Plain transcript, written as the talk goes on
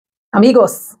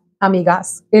Amigos,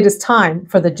 amigas, it is time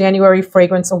for the January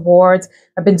Fragrance Awards.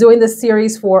 I've been doing this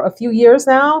series for a few years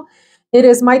now. It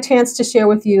is my chance to share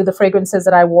with you the fragrances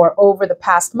that I wore over the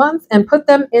past month and put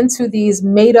them into these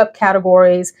made-up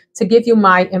categories to give you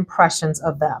my impressions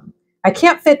of them. I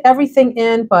can't fit everything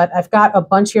in, but I've got a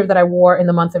bunch here that I wore in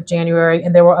the month of January,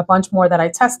 and there were a bunch more that I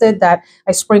tested that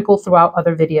I sprinkled throughout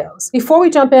other videos. Before we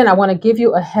jump in, I want to give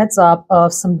you a heads up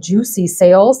of some juicy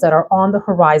sales that are on the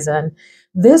horizon.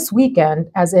 This weekend,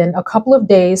 as in a couple of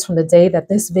days from the day that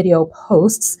this video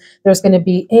posts, there's going to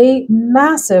be a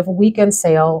massive weekend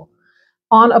sale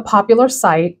on a popular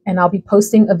site, and I'll be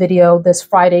posting a video this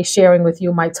Friday sharing with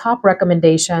you my top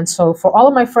recommendations. So for all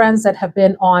of my friends that have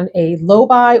been on a low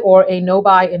buy or a no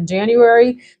buy in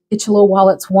January, get your little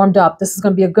wallets warmed up. This is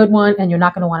going to be a good one and you're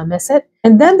not going to want to miss it.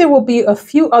 And then there will be a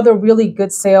few other really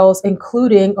good sales,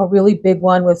 including a really big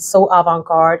one with So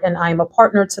Avant-Garde, and I'm a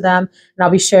partner to them, and I'll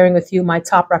be sharing with you my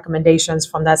top recommendations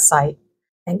from that site.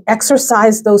 And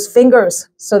exercise those fingers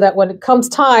so that when it comes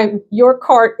time, your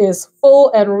cart is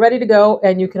full and ready to go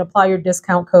and you can apply your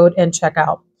discount code and check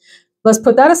out. Let's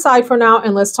put that aside for now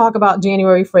and let's talk about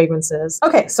January fragrances.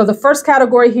 Okay, so the first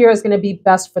category here is going to be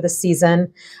best for the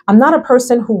season. I'm not a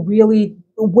person who really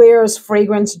wears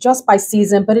fragrance just by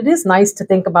season, but it is nice to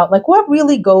think about like what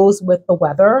really goes with the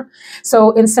weather.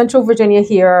 So in Central Virginia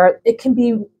here, it can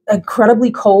be incredibly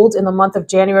cold in the month of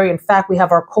January. In fact, we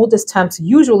have our coldest temps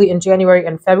usually in January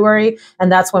and February,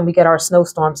 and that's when we get our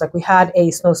snowstorms. Like we had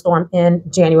a snowstorm in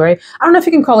January. I don't know if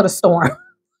you can call it a storm.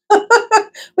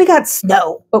 We got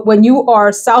snow, but when you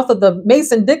are south of the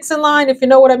Mason-Dixon line, if you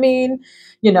know what I mean,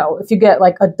 you know, if you get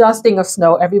like a dusting of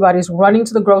snow, everybody's running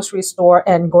to the grocery store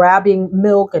and grabbing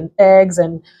milk and eggs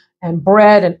and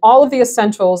bread and all of the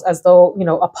essentials as though, you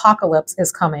know, apocalypse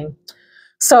is coming.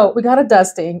 So we got a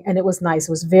dusting and it was nice.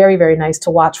 It was very, very nice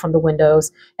to watch from the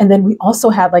windows. And then we also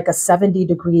had like a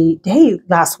 70-degree day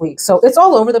last week. So it's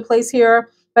all over the place here.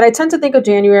 But I tend to think of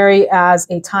January as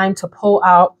a time to pull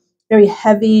out very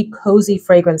heavy, cozy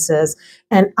fragrances.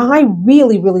 And I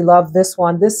really, really love this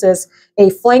one. This is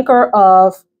a flanker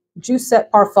of Juicet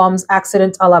Parfums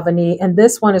Accident à la Vanille. And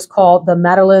this one is called the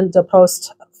Madeleine de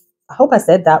Proust. I hope I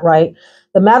said that right.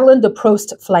 The Madeleine de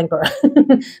Proust flanker.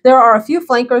 There are a few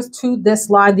flankers to this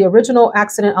line. The original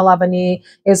Accident à la Vanille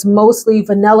is mostly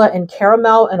vanilla and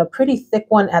caramel, and a pretty thick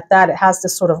one at that. It has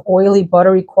this sort of oily,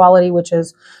 buttery quality, which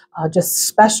is just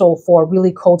special for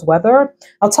really cold weather.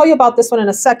 I'll tell you about this one in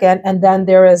a second. And then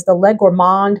there is the Le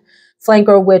Gourmand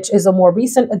flanker, which is a more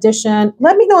recent addition.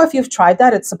 Let me know if you've tried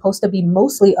that. It's supposed to be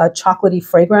mostly a chocolatey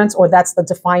fragrance, or that's the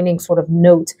defining sort of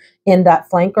note in that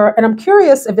flanker. And I'm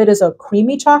curious if it is a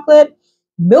creamy chocolate,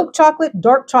 milk chocolate,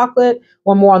 dark chocolate,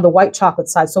 or more on the white chocolate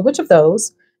side. So which of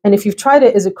those? And if you've tried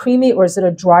it, is it creamy or is it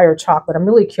a drier chocolate? I'm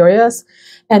really curious.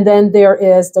 And then there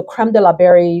is the Crème de la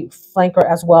Berry flanker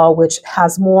as well, which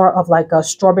has more of like a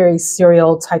strawberry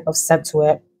cereal type of scent to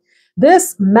it.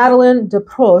 This Madeleine de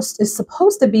Proust is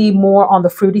supposed to be more on the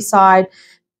fruity side.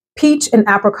 Peach and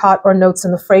apricot are notes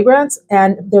in the fragrance,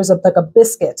 and there's like a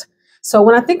biscuit. So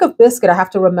when I think of biscuit, I have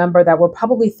to remember that we're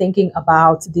probably thinking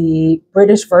about the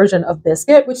British version of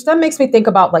biscuit, which then makes me think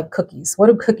about like cookies. What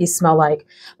do cookies smell like?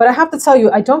 But I have to tell you,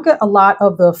 I don't get a lot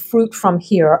of the fruit from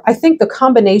here. I think the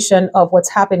combination of what's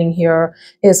happening here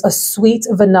is a sweet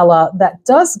vanilla that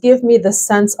does give me the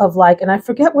sense of like, and I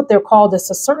forget what they're called. It's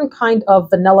a certain kind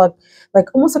of vanilla, like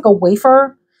almost like a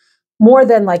wafer, more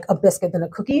than like a biscuit than a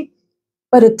cookie.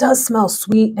 But it does smell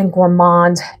sweet and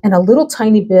gourmand and a little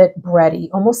tiny bit bready,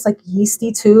 almost like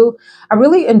yeasty too. I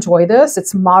really enjoy this.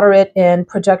 It's moderate in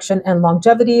projection and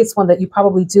longevity. It's one that you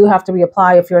probably do have to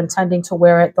reapply if you're intending to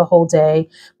wear it the whole day.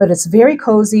 But it's very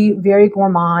cozy, very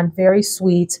gourmand, very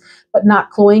sweet, but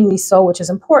not cloyingly so, which is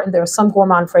important. There are some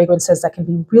gourmand fragrances that can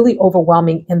be really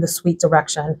overwhelming in the sweet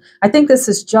direction. I think this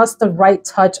is just the right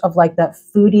touch of like that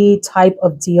foodie type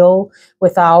of deal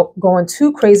without going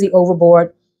too crazy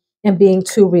overboard and being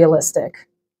too realistic.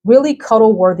 Really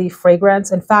cuddle-worthy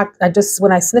fragrance. In fact,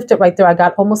 when I sniffed it right there, I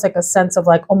got almost like a sense of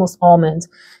like almost almond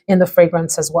in the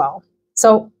fragrance as well.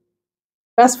 So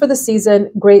best for the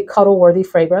season, great cuddle-worthy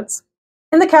fragrance.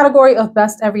 In the category of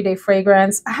best everyday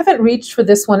fragrance, I haven't reached for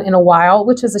this one in a while,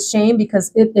 which is a shame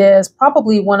because it is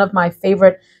probably one of my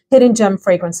favorite hidden gem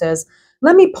fragrances.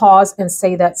 Let me pause and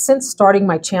say that since starting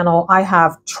my channel, I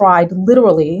have tried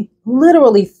literally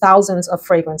thousands of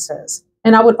fragrances.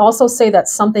 And I would also say that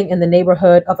something in the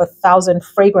neighborhood of 1,000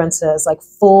 fragrances, like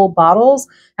full bottles,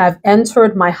 have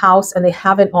entered my house and they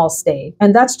haven't all stayed.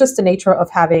 And that's just the nature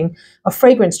of having a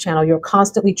fragrance channel. You're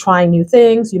constantly trying new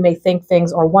things. You may think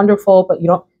things are wonderful, but you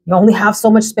You only have so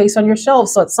much space on your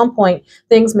shelves. So at some point,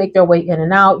 things make their way in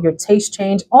and out, your taste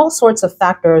change, all sorts of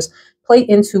factors play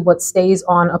into what stays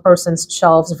on a person's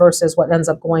shelves versus what ends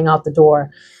up going out the door.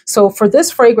 So for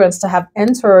this fragrance to have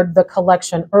entered the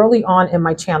collection early on in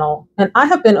my channel, and I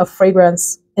have been a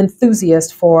fragrance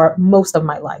enthusiast for most of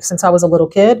my life since I was a little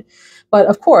kid. But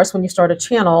of course, when you start a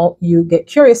channel, you get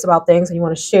curious about things and you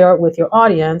want to share it with your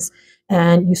audience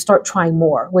and you start trying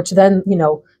more, which then, you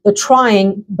know, the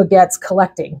trying begets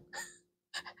collecting.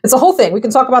 It's a whole thing. We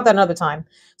can talk about that another time.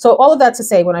 So all of that to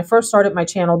say, when I first started my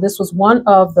channel, this was one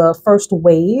of the first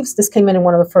waves. This came in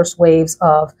one of the first waves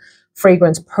of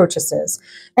fragrance purchases.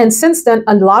 And since then,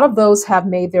 a lot of those have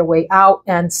made their way out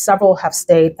and several have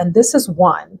stayed. And this is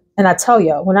one. And I tell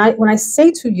you, when I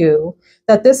say to you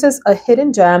that this is a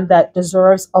hidden gem that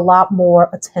deserves a lot more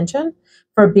attention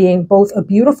for being both a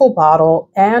beautiful bottle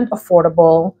and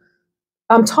affordable,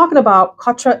 I'm talking about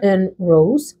Quatre in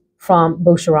Rose from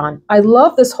Boucheron. I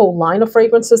love this whole line of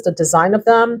fragrances, the design of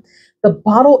them. The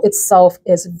bottle itself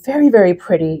is very, very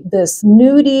pretty. This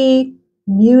nudie,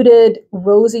 muted,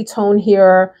 rosy tone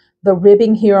here, the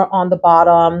ribbing here on the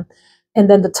bottom. And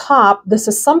then the top, this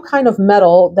is some kind of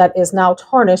metal that is now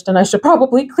tarnished and I should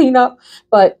probably clean up,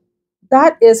 but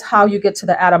that is how you get to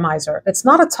the atomizer. It's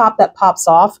not a top that pops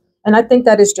off. And I think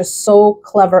that is just so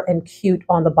clever and cute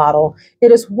on the bottle.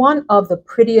 It is one of the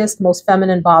prettiest, most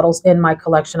feminine bottles in my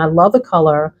collection. I love the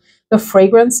color. The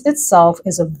fragrance itself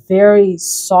is a very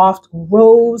soft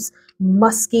rose,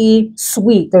 musky,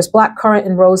 sweet. There's black currant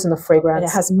and rose in the fragrance.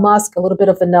 And it has musk, a little bit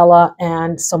of vanilla,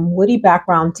 and some woody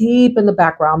background deep in the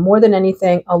background. More than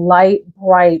anything, a light,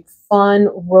 bright, fun,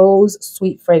 rose,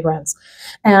 sweet fragrance.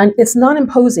 And it's not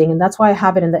imposing, and that's why I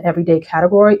have it in the everyday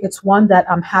category. It's one that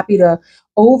I'm happy to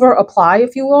over apply,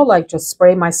 if you will, like just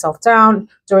spray myself down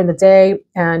during the day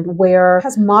and wear. It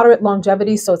has moderate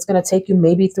longevity, so it's going to take you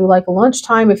maybe through like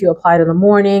lunchtime if you apply it in the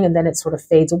morning, and then it sort of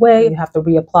fades away. You have to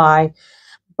reapply.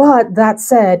 But that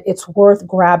said, it's worth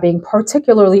grabbing,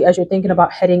 particularly as you're thinking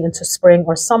about heading into spring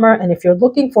or summer. And if you're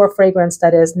looking for a fragrance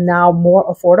that is now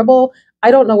more affordable,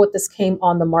 I don't know what this came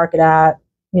on the market at,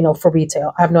 you know, for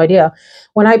retail. I have no idea.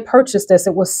 When I purchased this,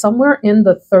 it was somewhere in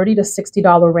the $30 to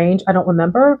 $60 range. I don't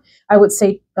remember. I would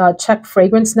say check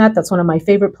Fragrance Net. That's one of my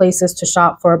favorite places to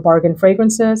shop for bargain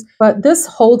fragrances. But this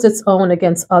holds its own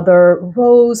against other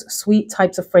rose, sweet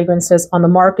types of fragrances on the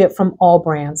market from all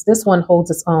brands. This one holds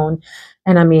its own.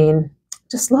 And I mean,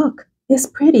 just look, it's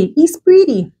pretty. It's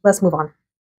pretty. Let's move on.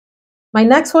 My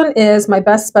next one is my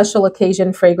best special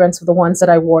occasion fragrance of the ones that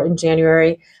I wore in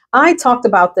January. I talked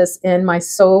about this in my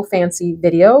So Fancy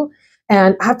video.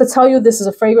 And I have to tell you, this is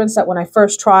a fragrance that when I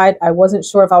first tried, I wasn't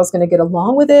sure if I was going to get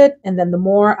along with it. And then the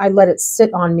more I let it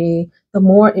sit on me, the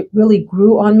more it really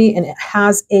grew on me. And it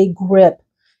has a grip.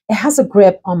 It has a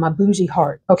grip on my bougie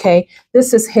heart. Okay.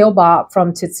 This is Hail Bob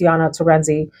from Tiziana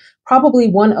Terenzi. Probably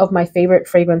one of my favorite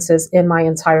fragrances in my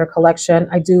entire collection.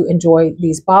 I do enjoy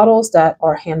these bottles that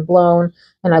are hand blown.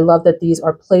 And I love that these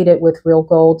are plated with real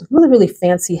gold. Really, really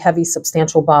fancy, heavy,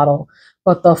 substantial bottle.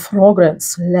 But the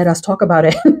fragrance, let us talk about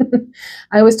it.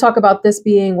 I always talk about this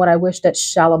being what I wish that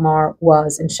Shalimar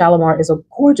was. And Shalimar is a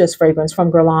gorgeous fragrance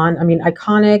from Guerlain. I mean,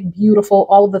 iconic, beautiful,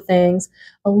 all of the things.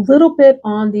 A little bit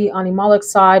on the animalic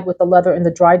side with the leather and the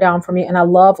dry down for me. And I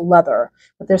love leather.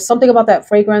 But there's something about that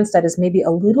fragrance that is maybe a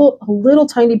little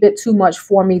tiny bit too much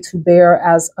for me to bear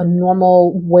as a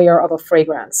normal wear of a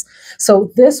fragrance.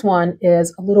 So this one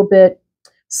is a little bit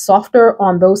softer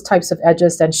on those types of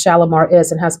edges than Shalimar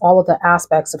is, and has all of the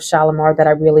aspects of Shalimar that I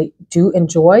really do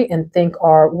enjoy and think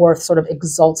are worth sort of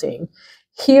exalting.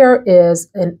 Here is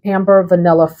an amber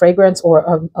vanilla fragrance,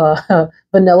 or a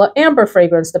vanilla amber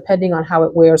fragrance, depending on how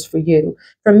it wears for you.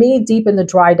 For me, deep in the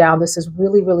dry down, this is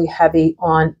really, really heavy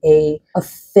on a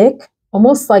thick,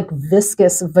 almost like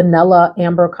viscous vanilla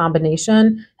amber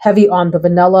combination, heavy on the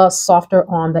vanilla, softer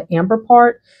on the amber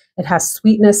part. It has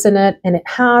sweetness in it, and it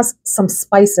has some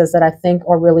spices that I think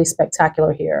are really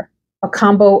spectacular here. A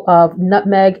combo of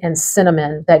nutmeg and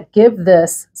cinnamon that give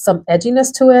this some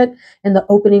edginess to it. In the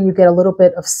opening, you get a little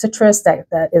bit of citrus that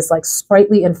is like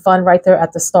sprightly and fun right there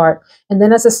at the start. And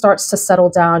then as it starts to settle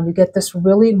down, you get this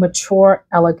really mature,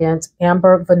 elegant,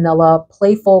 amber, vanilla,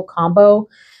 playful combo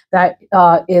that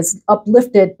is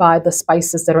uplifted by the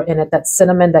spices that are in it. That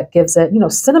cinnamon that gives it, you know,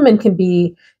 cinnamon can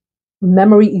be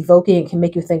memory evoking. It can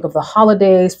make you think of the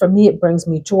holidays. For me, it brings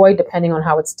me joy depending on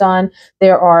how it's done.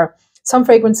 There are some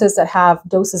fragrances that have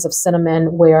doses of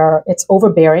cinnamon where it's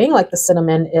overbearing, like the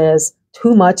cinnamon is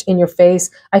too much in your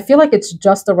face. I feel like it's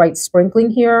just the right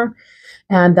sprinkling here.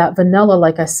 And that vanilla,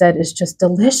 like I said, is just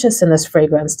delicious in this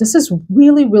fragrance. This is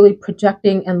really, really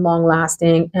projecting and long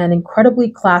lasting and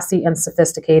incredibly classy and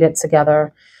sophisticated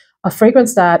together. a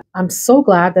fragrance that I'm so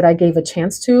glad that I gave a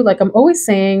chance to. Like I'm always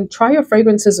saying, try your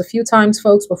fragrances a few times,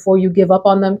 folks, before you give up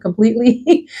on them completely.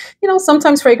 You know,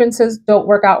 sometimes fragrances don't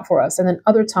work out for us. And then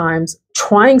other times,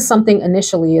 trying something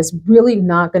initially is really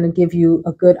not going to give you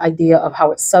a good idea of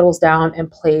how it settles down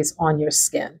and plays on your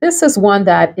skin. This is one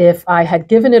that if I had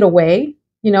given it away,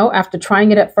 you know, after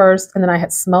trying it at first and then I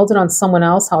had smelled it on someone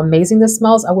else, how amazing this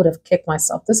smells, I would have kicked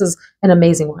myself. This is an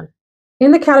amazing one. In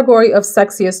the category of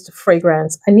sexiest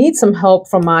fragrance, I need some help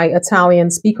from my Italian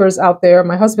speakers out there.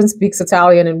 My husband speaks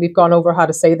Italian and we've gone over how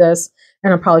to say this,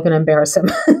 and I'm probably going to embarrass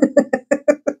him.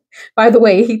 By the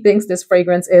way, he thinks this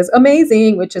fragrance is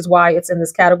amazing, which is why it's in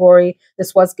this category.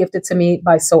 This was gifted to me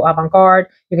by So Avant-Garde.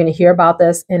 You're going to hear about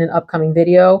this in an upcoming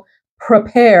video.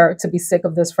 Prepare to be sick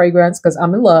of this fragrance because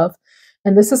I'm in love.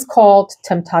 And this is called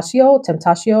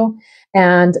Temptatio.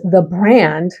 And the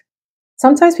brand,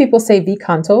 sometimes people say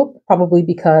Canto, probably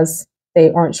because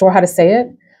they aren't sure how to say it.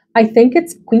 I think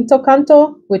it's Quinto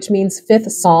Canto, which means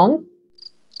fifth song.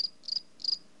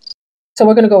 So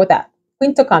we're going to go with that.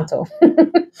 Quinto Canto.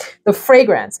 The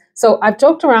fragrance. So I've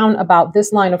joked around about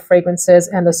this line of fragrances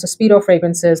and the Sospiro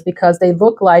fragrances because they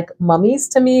look like mummies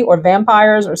to me or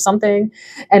vampires or something.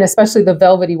 And especially the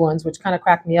velvety ones, which kind of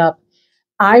crack me up.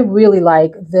 I really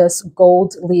like this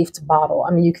gold leafed bottle.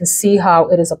 I mean, you can see how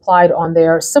it is applied on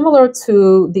there, similar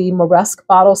to the Moresque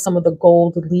bottle, some of the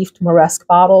gold leafed Moresque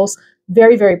bottles.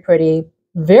 Very, very pretty,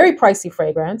 very pricey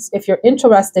fragrance. If you're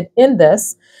interested in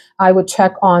this, I would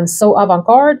check on So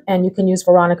Avant-Garde and you can use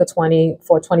Veronica 20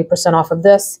 for 20% off of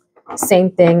this.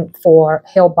 Same thing for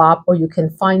Hail Bop, or you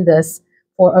can find this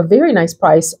for a very nice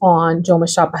price on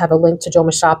Joma Shop. I have a link to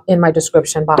Joma Shop in my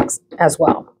description box as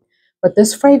well. But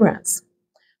this fragrance,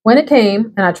 when it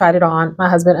came and I tried it on, my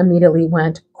husband immediately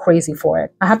went crazy for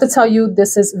it. I have to tell you,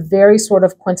 this is very sort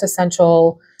of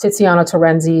quintessential Tiziana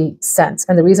Terenzi scent.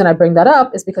 And the reason I bring that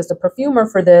up is because the perfumer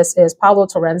for this is Paolo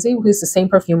Terenzi, who's the same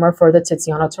perfumer for the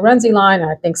Tiziana Terenzi line,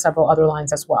 and I think several other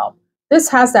lines as well. This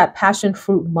has that passion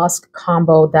fruit musk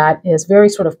combo that is very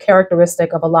sort of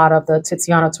characteristic of a lot of the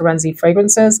Tiziana Terenzi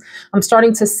fragrances. I'm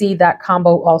starting to see that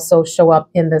combo also show up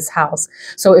in this house.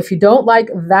 So if you don't like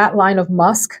that line of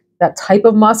musk, that type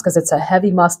of musk, because it's a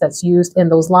heavy musk that's used in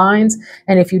those lines.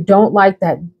 And if you don't like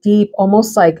that deep,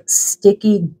 almost like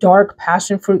sticky, dark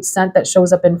passion fruit scent that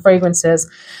shows up in fragrances,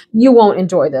 you won't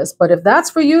enjoy this. But if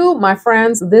that's for you, my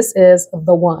friends, this is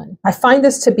the one. I find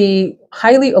this to be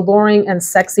highly alluring and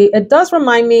sexy. It does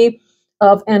remind me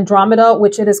of Andromeda,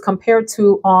 which it is compared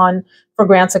to on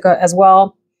Fragrantica as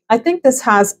well. I think this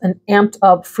has an amped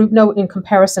up fruit note in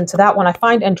comparison to that one. I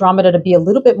find Andromeda to be a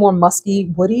little bit more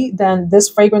musky, woody than this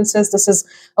fragrance is. This is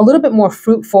a little bit more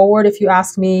fruit forward, if you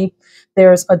ask me.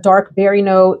 There's a dark berry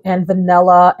note and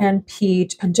vanilla and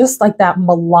peach and just like that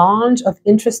melange of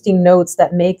interesting notes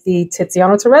that make the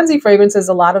Tiziana Terenzi fragrances,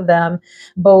 a lot of them,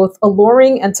 both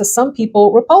alluring and to some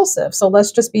people repulsive. So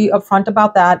let's just be upfront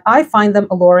about that. I find them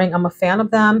alluring. I'm a fan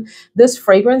of them. This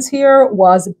fragrance here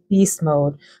was beast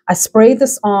mode. I sprayed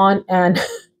this on and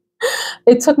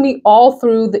it took me all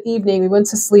through the evening. We went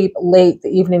to sleep late the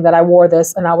evening that I wore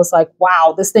this. And I was like,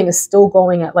 wow, this thing is still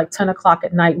going at like 10 o'clock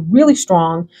at night, really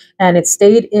strong. And it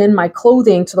stayed in my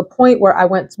clothing to the point where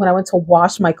when I went to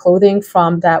wash my clothing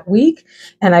from that week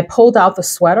and I pulled out the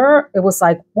sweater, it was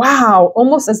like, wow,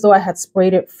 almost as though I had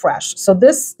sprayed it fresh. So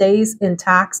this stays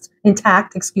intact,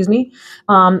 excuse me.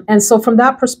 And so from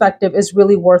that perspective is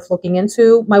really worth looking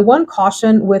into. My one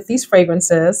caution with these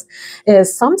fragrances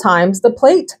is sometimes the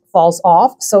plate falls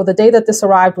off. So the day that this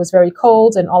arrived was very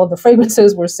cold and all of the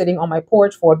fragrances were sitting on my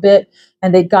porch for a bit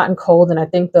and they'd gotten cold. And I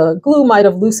think the glue might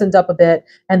have loosened up a bit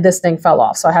and this thing fell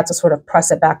off. So I had to sort of press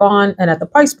it back on. And at the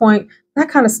price point, that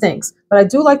kind of stinks. But I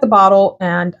do like the bottle.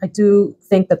 And I do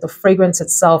think that the fragrance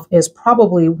itself is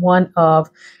probably one of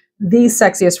the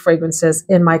sexiest fragrances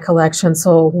in my collection.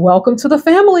 So welcome to the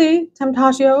family,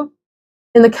 Temptatio.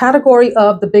 In the category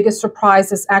of the biggest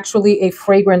surprise is actually a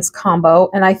fragrance combo.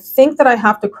 And I think that I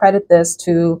have to credit this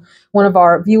to one of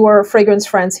our viewer fragrance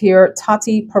friends here,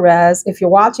 Tati Perez. If you're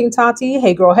watching, Tati,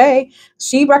 hey girl, hey.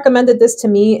 She recommended this to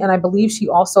me. And I believe she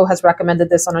also has recommended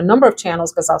this on a number of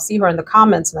channels because I'll see her in the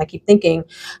comments. And I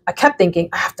kept thinking,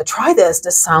 I have to try this.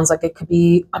 This sounds like it could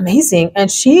be amazing.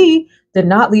 And she did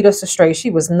not lead us astray. She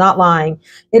was not lying.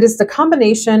 It is the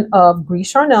combination of Gris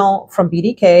Charnel from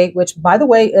BDK, which by the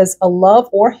way is a love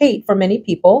or hate for many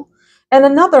people, and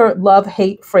another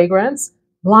love-hate fragrance,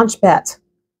 Blanche Bette.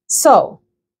 So,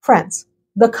 friends,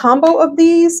 the combo of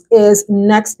these is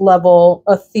next level,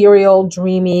 ethereal,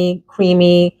 dreamy,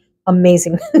 creamy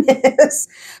amazingness.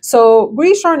 So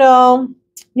Gris Charnel,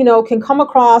 you know, can come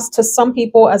across to some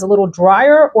people as a little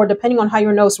drier, or depending on how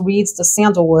your nose reads the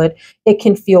sandalwood, it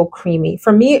can feel creamy.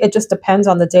 For me, it just depends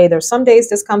on the day. There's some days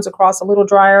this comes across a little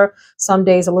drier, some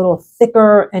days a little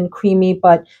thicker and creamy,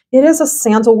 but it is a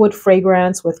sandalwood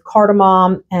fragrance with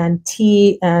cardamom and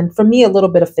tea, and for me, a little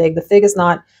bit of fig. The fig is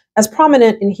not as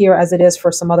prominent in here as it is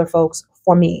for some other folks.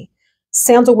 For me,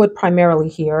 sandalwood primarily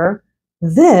here.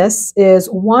 This is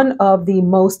one of the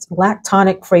most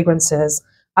lactonic fragrances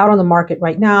out on the market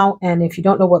right now. And if you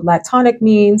don't know what lactonic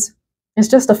means, it's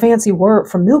just a fancy word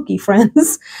for milky,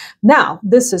 friends. Now,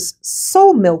 this is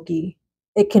so milky,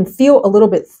 it can feel a little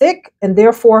bit thick, and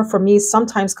therefore, for me,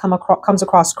 sometimes comes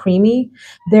across creamy.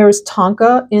 There's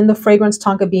tonka in the fragrance,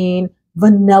 tonka bean,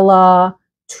 vanilla,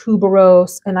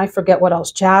 tuberose, and I forget what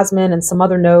else, jasmine and some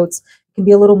other notes. It can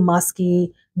be a little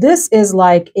musky. This is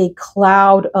like a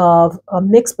cloud of a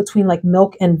mix between like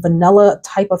milk and vanilla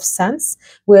type of scents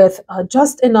with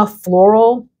just enough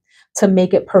floral to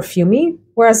make it perfumey.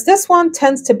 Whereas this one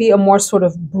tends to be a more sort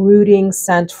of brooding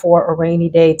scent for a rainy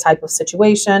day type of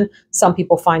situation. Some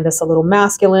people find this a little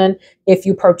masculine. If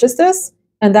you purchase this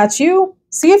and that's you,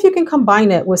 see if you can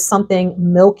combine it with something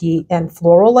milky and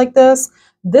floral like this.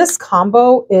 This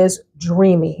combo is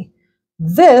dreamy.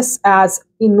 This adds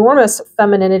enormous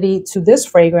femininity to this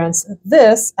fragrance.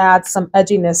 This adds some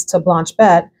edginess to Blanche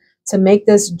Bête to make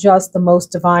this just the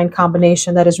most divine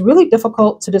combination that is really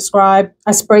difficult to describe.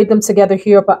 I sprayed them together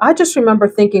here, but I just remember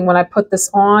thinking when I put this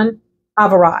on,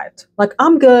 I've arrived. Like,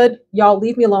 I'm good. Y'all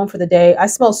leave me alone for the day. I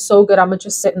smell so good. I'm gonna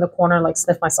just sit in the corner and like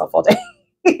sniff myself all day.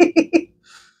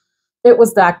 It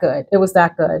was that good. It was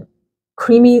that good.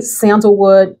 Creamy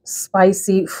sandalwood,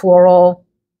 spicy, floral,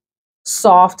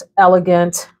 soft,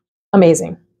 elegant,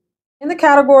 amazing. In the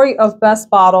category of best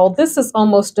bottle, this is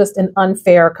almost just an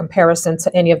unfair comparison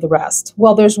to any of the rest.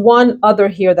 Well, there's one other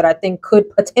here that I think could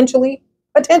potentially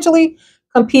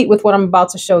compete with what I'm about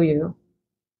to show you.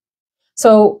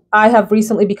 So I have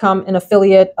recently become an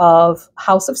affiliate of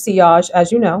House of Sillage,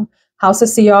 as you know. House of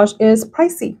Sillage is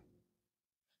pricey,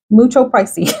 mucho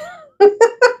pricey.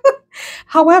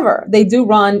 However, they do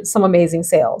run some amazing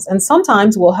sales, and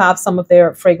sometimes we'll have some of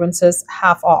their fragrances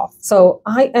half off. So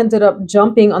I ended up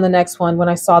jumping on the next one when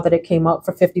I saw that it came up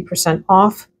for 50%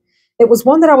 off. It was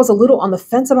one that I was a little on the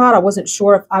fence about. I wasn't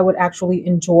sure if I would actually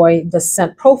enjoy the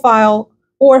scent profile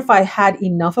or if I had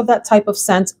enough of that type of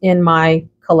scent in my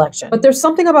collection. But there's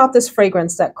something about this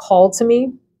fragrance that called to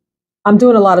me. I'm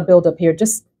doing a lot of buildup here.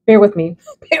 Just bear with me.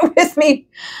 Bear with me.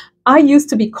 I used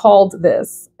to be called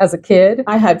this as a kid.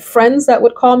 I had friends that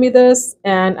would call me this,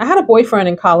 and I had a boyfriend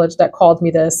in college that called me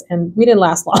this, and we didn't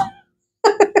last long.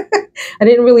 I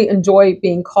didn't really enjoy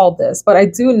being called this, but I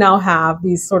do now have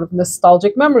these sort of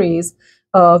nostalgic memories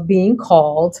of being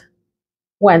called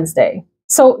Wednesday.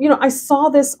 So, you know, I saw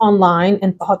this online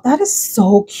and thought that is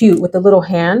so cute with the little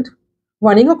hand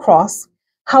running across.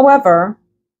 However,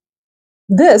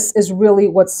 this is really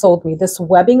what sold me, this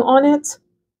webbing on it,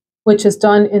 which is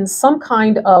done in some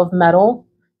kind of metal.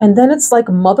 And then it's like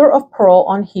mother of pearl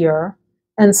on here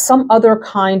and some other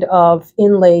kind of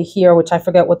inlay here, which I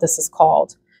forget what this is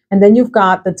called. And then you've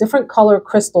got the different color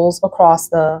crystals across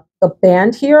the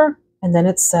band here. And then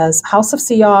it says House of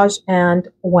Sillage and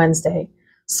Wednesday.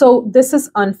 So this is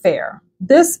unfair.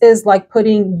 This is like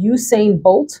putting Usain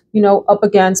Bolt, you know, up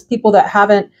against people that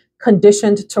haven't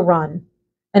conditioned to run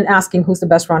and asking who's the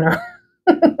best runner.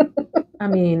 I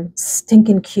mean,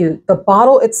 stinking cute. The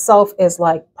bottle itself is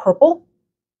like purple.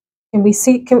 Can we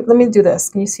see? Let me do this.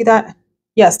 Can you see that?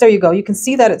 Yes, there you go. You can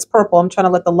see that it's purple. I'm trying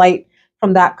to let the light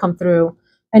from that come through.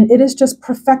 And it is just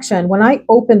perfection. When I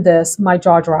opened this, my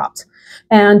jaw dropped.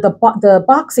 And the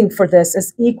boxing for this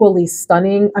is equally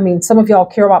stunning. I mean, some of y'all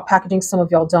care about packaging, some of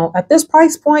y'all don't. At this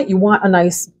price point, you want a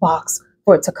nice box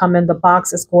for it to come in. The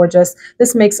box is gorgeous.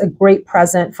 This makes a great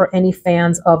present for any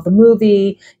fans of the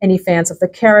movie, any fans of the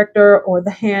character or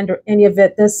the hand or any of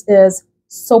it. This is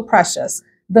so precious.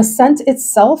 The scent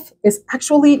itself is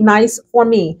actually nice for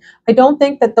me. I don't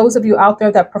think that those of you out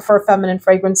there that prefer feminine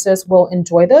fragrances will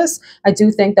enjoy this. I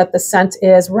do think that the scent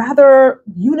is rather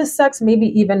unisex, maybe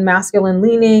even masculine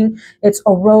leaning. It's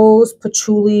a rose,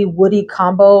 patchouli, woody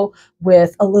combo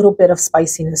with a little bit of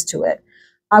spiciness to it.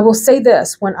 I will say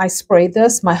this, when I sprayed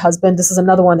this, my husband, this is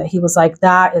another one that he was like,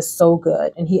 that is so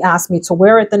good. And he asked me to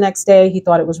wear it the next day. He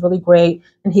thought it was really great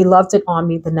and he loved it on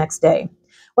me the next day.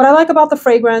 What I like about the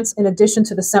fragrance, in addition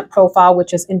to the scent profile,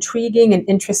 which is intriguing and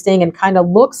interesting and kind of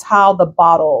looks how the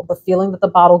bottle, the feeling that the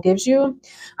bottle gives you,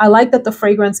 I like that the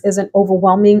fragrance isn't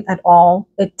overwhelming at all.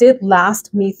 It did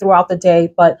last me throughout the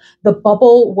day, but the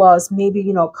bubble was maybe,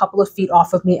 you know, a couple of feet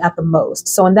off of me at the most.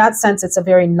 So in that sense, it's a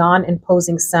very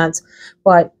non-imposing scent.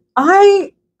 But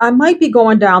I I might be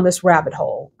going down this rabbit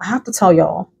hole. I have to tell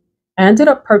y'all. I ended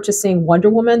up purchasing Wonder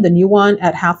Woman, the new one,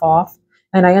 at half off.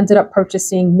 And I ended up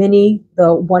purchasing Mini,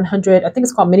 the 100, I think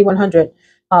it's called Mini 100,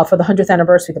 for the 100th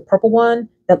anniversary, the purple one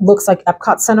that looks like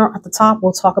Epcot Center at the top.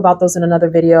 We'll talk about those in another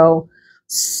video.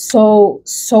 So,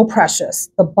 so precious.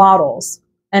 The bottles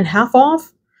and half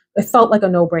off, it felt like a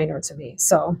no-brainer to me.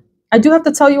 So I do have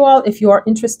to tell you all, if you are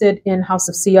interested in House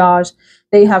of Sillage,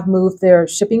 they have moved their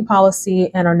shipping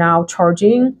policy and are now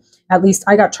charging. At least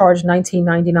I got charged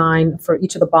 $19.99 for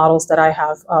each of the bottles that I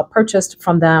have purchased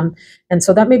from them. And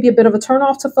so that may be a bit of a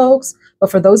turnoff to folks. But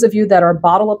for those of you that are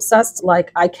bottle obsessed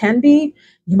like I can be,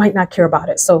 you might not care about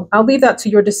it. So I'll leave that to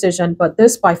your decision. But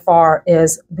this by far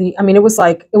is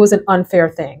it was an unfair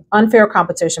thing, unfair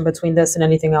competition between this and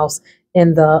anything else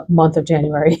in the month of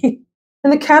January. In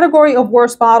the category of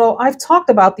worst bottle, I've talked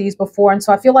about these before. And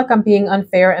so I feel like I'm being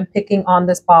unfair and picking on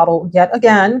this bottle yet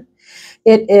again.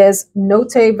 It is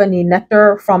Note Vanille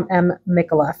Nectar from M.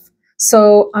 Micallef.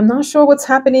 So I'm not sure what's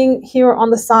happening here on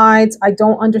the sides. I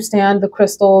don't understand the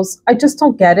crystals. I just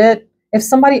don't get it. If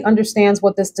somebody understands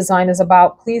what this design is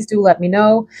about, please do let me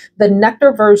know. The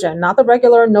Nectar version, not the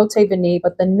regular Note Vanille,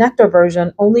 but the Nectar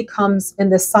version only comes in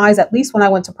this size, at least when I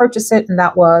went to purchase it, and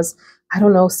that was, I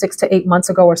don't know, 6 to 8 months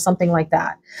ago or something like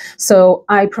that. So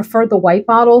I prefer the white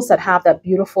bottles that have that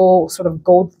beautiful sort of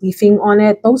gold leafing on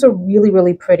it. Those are really,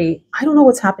 really pretty. I don't know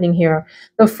what's happening here.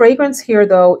 The fragrance here,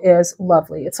 though, is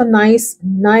lovely. It's a nice,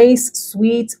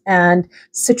 sweet and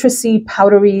citrusy,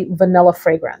 powdery vanilla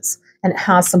fragrance. And it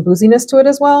has some booziness to it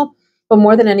as well. But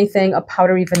more than anything, a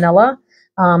powdery vanilla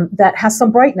that has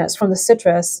some brightness from the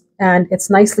citrus. And it's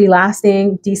nicely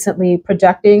lasting, decently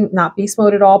projecting, not beast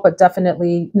mode at all, but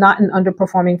definitely not an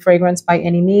underperforming fragrance by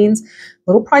any means. A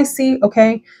little pricey,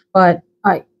 okay? But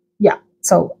yeah,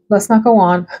 so let's not go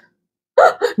on.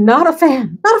 Not a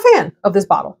fan of this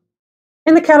bottle.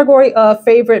 In the category of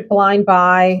favorite blind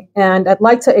buy, and I'd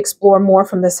like to explore more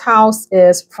from this house,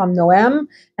 is from Noem,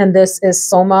 and this is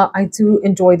Soma. I do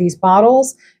enjoy these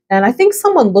bottles. And I think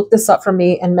someone looked this up for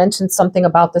me and mentioned something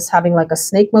about this having like a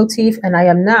snake motif. And I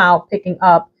am now picking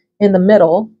up in the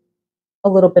middle a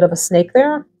little bit of a snake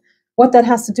there. What that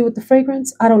has to do with the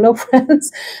fragrance, I don't know,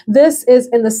 friends. This is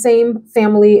in the same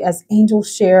family as Angel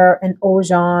Share and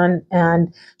Ojan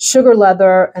and Sugar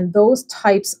Leather and those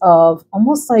types of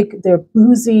almost like they're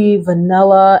boozy,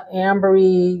 vanilla,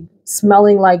 ambery,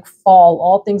 smelling like fall,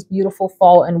 all things beautiful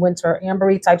fall and winter,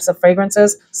 ambery types of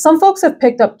fragrances. Some folks have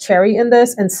picked up cherry in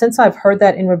this, and since I've heard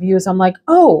that in reviews, I'm like,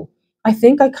 oh, I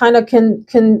think I kind of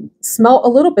can smell a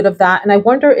little bit of that. And I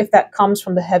wonder if that comes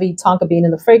from the heavy tonka bean in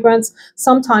the fragrance.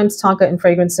 Sometimes tonka in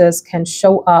fragrances can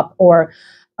show up or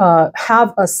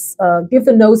give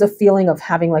the nose a feeling of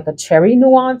having like a cherry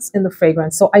nuance in the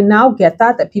fragrance. So I now get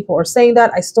that people are saying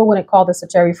that. I still wouldn't call this a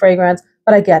cherry fragrance,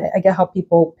 but I get it. I get how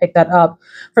people pick that up.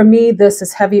 For me, this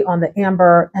is heavy on the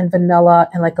amber and vanilla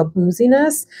and like a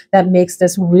booziness that makes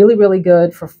this really, really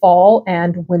good for fall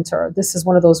and winter. This is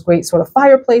one of those great sort of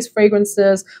fireplace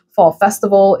fragrances, fall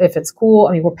festival, if it's cool.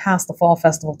 I mean, we're past the fall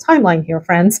festival timeline here,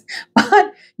 friends,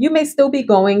 but you may still be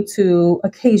going to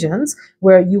occasions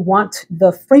where you want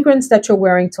the fragrance that you're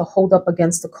wearing to hold up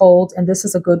against the cold. And this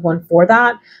is a good one for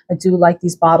that. I do like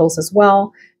these bottles as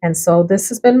well. And so this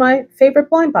has been my favorite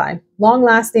blind buy. Long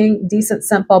lasting, decent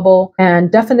scent bubble,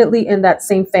 and definitely in that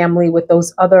same family with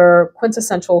those other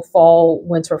quintessential fall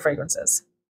winter fragrances.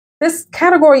 This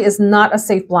category is not a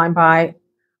safe blind buy.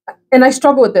 And I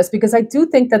struggle with this because I do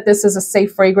think that this is a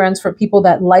safe fragrance for people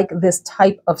that like this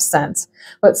type of scent.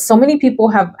 But so many people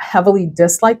have heavily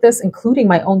disliked this, including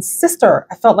my own sister.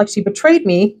 I felt like she betrayed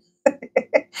me.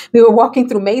 We were walking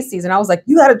through Macy's and I was like,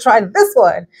 you got to try this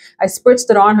one. I spritzed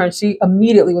it on her and she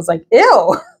immediately was like,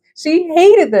 ew. She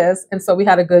hated this. And so we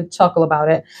had a good chuckle about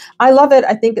it. I love it.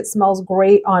 I think it smells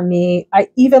great on me. I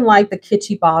even like the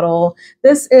kitschy bottle.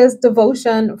 This is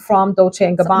Devotion from Dolce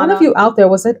 & Gabbana. So one of you out there,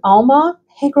 was it Alma?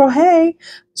 Hey girl, hey.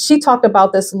 She talked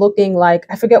about this looking like,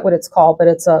 I forget what it's called, but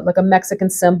it's like a Mexican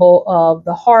symbol of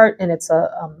the heart, and it's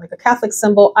like a Catholic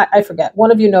symbol. I forget. One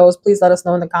of you knows, please let us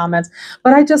know in the comments.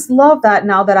 But I just love that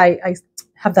now that I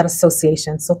have that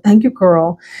association. So thank you,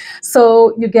 girl.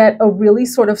 So you get a really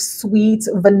sort of sweet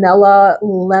vanilla,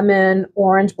 lemon,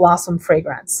 orange blossom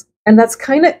fragrance. And that's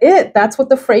kind of it. That's what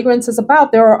the fragrance is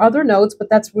about. There are other notes,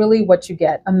 but that's really what you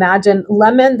get. Imagine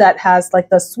lemon that has like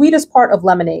the sweetest part of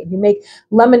lemonade. You make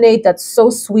lemonade that's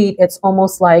so sweet, it's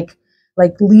almost like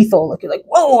lethal. Like you're like,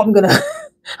 whoa, I'm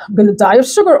gonna die of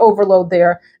sugar overload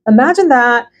there. Imagine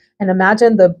that. And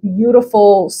imagine the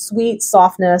beautiful, sweet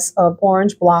softness of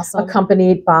orange blossom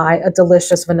accompanied by a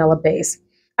delicious vanilla base.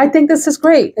 I think this is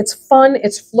great. It's fun.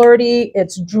 It's flirty.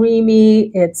 It's dreamy.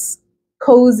 It's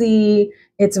cozy,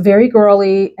 it's very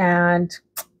girly, and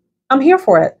I'm here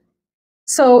for it.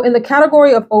 So in the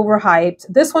category of overhyped,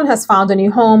 this one has found a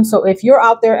new home. So if you're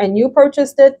out there and you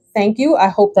purchased it, thank you. I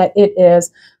hope that it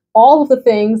is all of the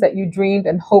things that you dreamed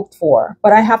and hoped for.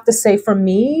 But I have to say, for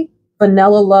me,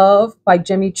 Vanilla Love by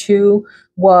Jimmy Choo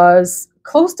was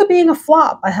close to being a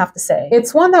flop, I have to say.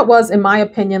 It's one that was, in my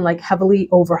opinion, like heavily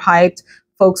overhyped.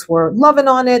 Folks were loving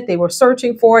on it. They were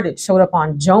searching for it. It showed up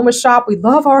on Joma Shop. We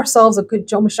love ourselves a good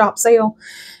Joma Shop sale.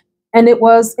 And it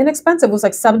was inexpensive. It was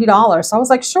like $70. So I was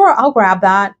like, sure, I'll grab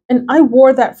that. And I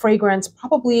wore that fragrance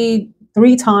probably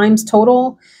 3 times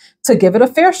total to give it a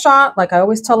fair shot, like I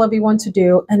always tell everyone to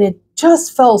do. And it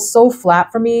just fell so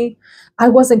flat for me. I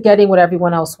wasn't getting what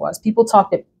everyone else was. People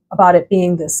talked about it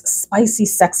being this spicy,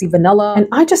 sexy vanilla. And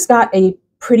I just got a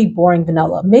pretty boring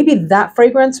vanilla. Maybe that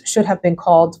fragrance should have been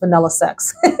called Vanilla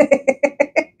Sex.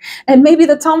 And maybe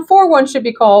the Tom Ford one should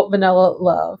be called Vanilla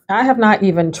Love. I have not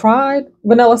even tried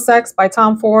Vanilla Sex by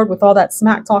Tom Ford with all that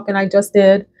smack talking I just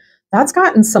did. That's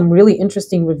gotten some really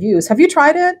interesting reviews. Have you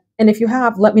tried it? And if you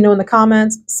have, let me know in the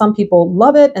comments. Some people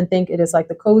love it and think it is like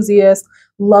the coziest,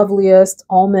 loveliest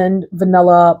almond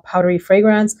vanilla powdery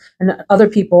fragrance. And other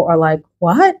people are like,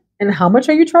 what? And how much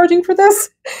are you charging for this?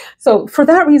 So for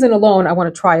that reason alone, I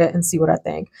want to try it and see what I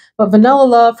think. But Vanilla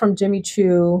Love from Jimmy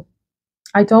Choo,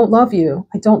 I don't love you.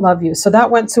 I don't love you. So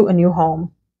that went to a new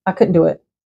home. I couldn't do it.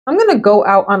 I'm going to go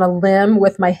out on a limb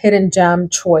with my hidden gem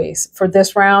choice for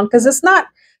this round because it's not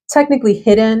technically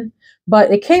hidden,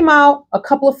 but it came out. A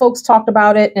couple of folks talked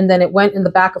about it, and then it went in the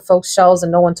back of folks' shelves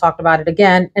and no one talked about it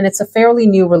again. And it's a fairly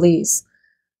new release.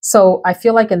 So I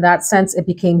feel like in that sense, it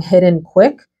became hidden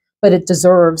quick, but it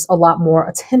deserves a lot more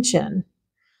attention.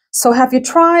 So have you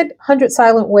tried 100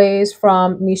 Silent Ways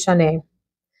from Nishane?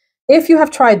 If you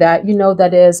have tried that, you know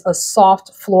that is a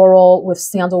soft floral with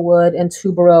sandalwood and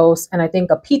tuberose, and I think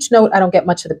a peach note. I don't get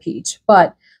much of the peach,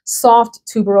 but soft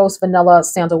tuberose vanilla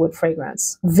sandalwood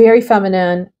fragrance. Very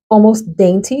feminine, almost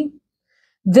dainty.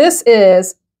 This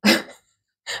is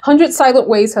 100 Silent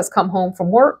Ways has come home from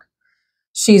work.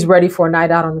 She's ready for a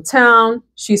night out on the town.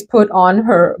 She's put on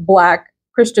her black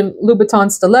Christian Louboutin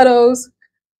stilettos.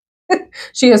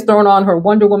 She has thrown on her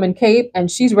Wonder Woman cape, and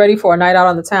she's ready for a night out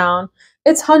on the town.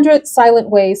 It's 100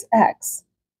 Silent Ways X.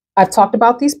 I've talked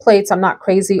about these plates. I'm not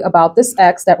crazy about this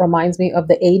X that reminds me of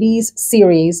the 80s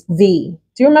series V.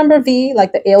 Do you remember V?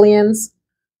 Like the aliens?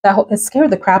 It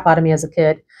scared the crap out of me as a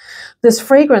kid. This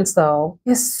fragrance, though,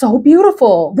 is so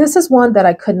beautiful. This is one that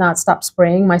I could not stop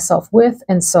spraying myself with.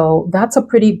 And so that's a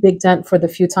pretty big dent for the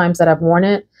few times that I've worn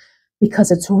it because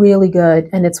it's really good.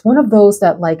 And it's one of those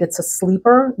that, like, it's a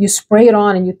sleeper. You spray it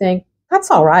on and you think,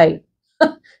 that's all right.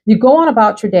 You go on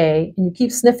about your day and you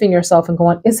keep sniffing yourself and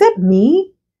going, is it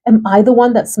me? Am I the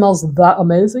one that smells that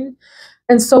amazing?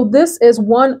 And so this is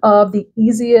one of the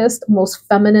easiest, most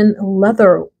feminine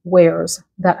leather wears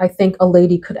that I think a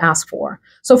lady could ask for.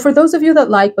 So for those of you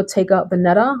that like Bottega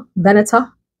Veneta,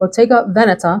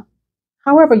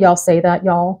 however y'all say that,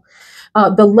 y'all,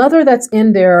 the leather that's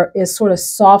in there is sort of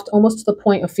soft, almost to the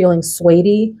point of feeling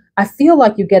suede-y. I feel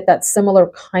like you get that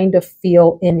similar kind of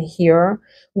feel in here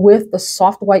with the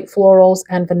soft white florals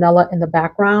and vanilla in the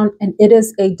background. And it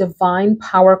is a divine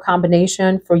power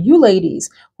combination for you ladies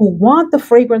who want the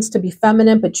fragrance to be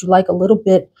feminine, but you like a little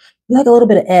bit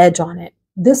of edge on it.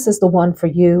 This is the one for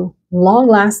you. Long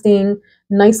lasting,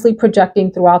 nicely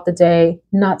projecting throughout the day,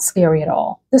 not scary at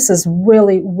all. This is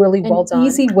really, really well done.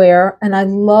 Easy wear, and I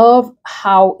love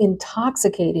how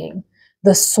intoxicating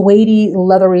the suede,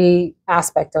 leathery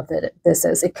aspect of this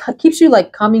is. It keeps you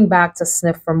like coming back to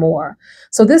sniff for more.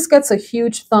 So this gets a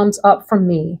huge thumbs up from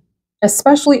me,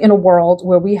 especially in a world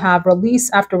where we have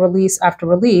release after release after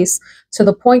release to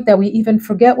the point that we even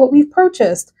forget what we've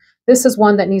purchased. This is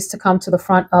one that needs to come to the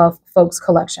front of folks'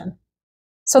 collection.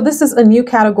 So this is a new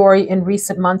category in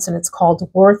recent months, and it's called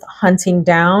Worth Hunting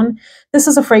Down. This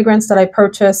is a fragrance that I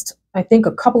purchased, I think,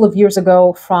 a couple of years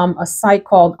ago from a site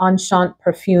called Enchant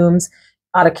Perfumes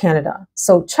out of Canada.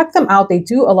 So check them out. They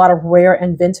do a lot of rare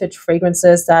and vintage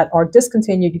fragrances that are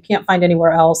discontinued. You can't find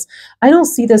anywhere else. I don't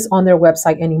see this on their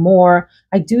website anymore.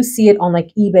 I do see it on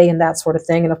like eBay and that sort of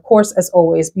thing. And of course, as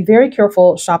always, be very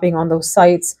careful shopping on those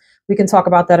sites. We can talk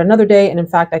about that another day. And in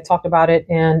fact, I talked about it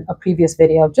in a previous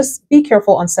video. Just be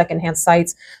careful on secondhand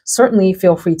sites. Certainly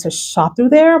feel free to shop through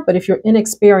there. But if you're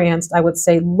inexperienced, I would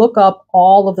say look up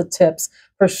all of the tips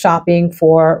for shopping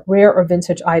for rare or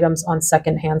vintage items on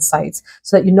secondhand sites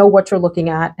so that you know what you're looking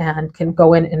at and can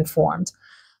go in informed.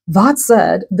 That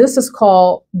said, this is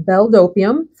called Belle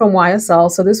d'Opium from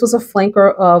YSL. So this was a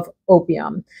flanker of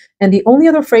Opium. And the only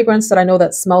other fragrance that I know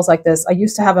that smells like this, I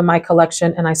used to have in my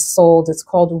collection and I sold. It's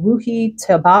called Ruhi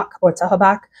Tabak or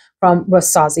Tahabak from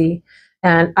Rasazi.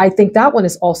 And I think that one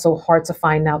is also hard to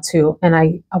find now too. And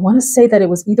I want to say that it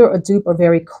was either a dupe or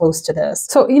very close to this.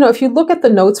 So, you know, if you look at the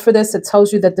notes for this, it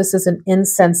tells you that this is an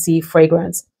incensey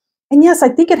fragrance. And yes, I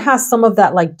think it has some of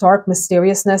that like dark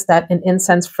mysteriousness that an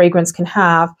incense fragrance can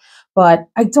have, but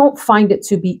I don't find it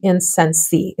to be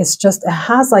incensey. It's just, it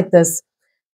has like this,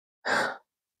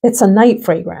 it's a night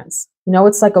fragrance. You know,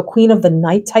 it's like a queen of the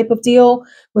night type of deal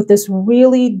with this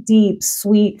really deep,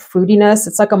 sweet fruitiness.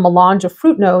 It's like a melange of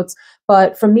fruit notes.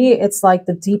 But for me, it's like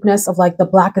the deepness of like the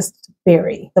blackest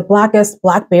berry, the blackest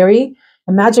blackberry.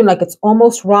 Imagine like it's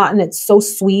almost rotten. It's so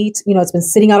sweet. You know, it's been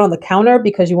sitting out on the counter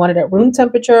because you want it at room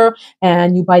temperature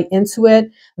and you bite into it.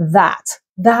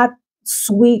 That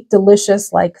sweet,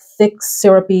 delicious, like thick,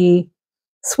 syrupy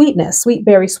sweetness, sweet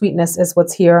berry sweetness is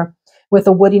what's here with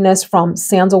a woodiness from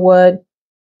sandalwood,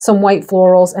 some white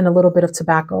florals, and a little bit of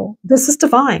tobacco. This is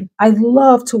divine. I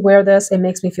love to wear this. It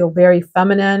makes me feel very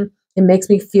feminine. It makes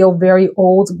me feel very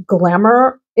old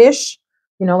glamour-ish,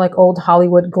 you know, like old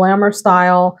Hollywood glamour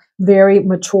style, very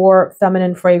mature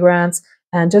feminine fragrance,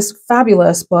 and just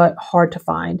fabulous, but hard to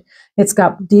find. It's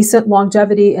got decent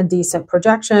longevity and decent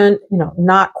projection, you know,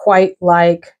 not quite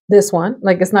like this one.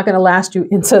 Like it's not going to last you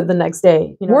into the next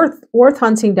day. You know, worth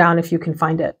hunting down if you can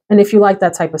find it. And if you like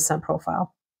that type of scent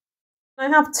profile. I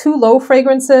have 2 low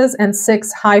fragrances and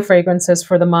 6 high fragrances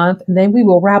for the month, and then we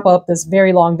will wrap up this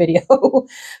very long video.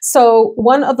 So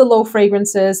one of the low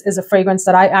fragrances is a fragrance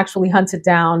that I actually hunted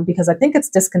down because I think it's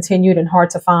discontinued and hard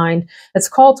to find. It's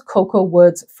called Cocoa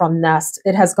Woods from Nest.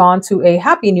 It has gone to a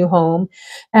happy new home.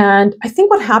 And I think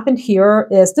what happened here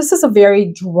is this is a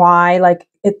very dry, like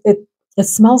it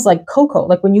smells like cocoa.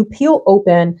 Like when you peel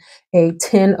open a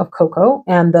tin of cocoa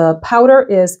and the powder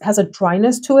has a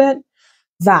dryness to it.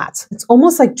 It's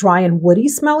almost like dry and woody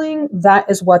smelling. That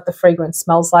is what the fragrance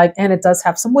smells like. And it does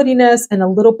have some woodiness and a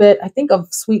little bit, I think,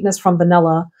 of sweetness from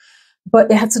vanilla. But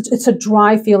it's a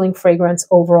dry feeling fragrance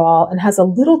overall and has a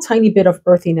little tiny bit of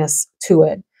earthiness to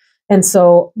it. And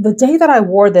so the day that I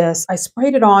wore this, I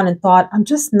sprayed it on and thought, I'm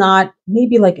just not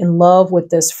maybe like in love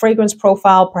with this fragrance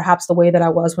profile, perhaps the way that I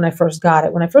was when I first got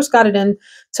it. When I first got it into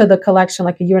the collection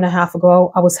like a year and a half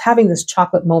ago, I was having this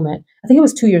chocolate moment. I think it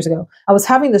was 2 years ago. I was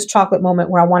having this chocolate moment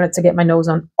where I wanted to get my nose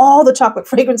on all the chocolate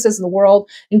fragrances in the world,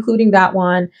 including that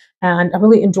one. And I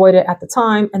really enjoyed it at the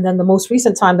time. And then the most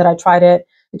recent time that I tried it,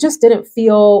 it just didn't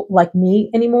feel like me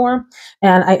anymore.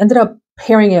 And I ended up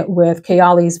pairing it with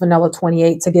Kayali's Vanilla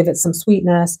 28 to give it some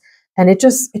sweetness. And it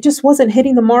just wasn't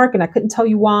hitting the mark. And I couldn't tell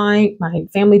you why. My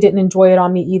family didn't enjoy it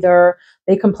on me either.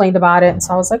 They complained about it. And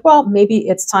so I was like, well, maybe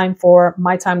it's time for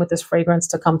my time with this fragrance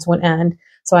to come to an end.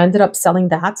 So I ended up selling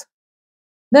that.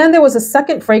 Then there was a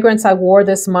second fragrance I wore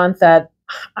this month that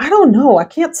I don't know. I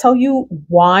can't tell you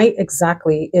why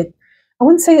exactly. I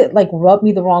wouldn't say it like rubbed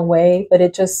me the wrong way, but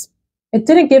it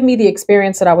didn't give me the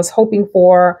experience that I was hoping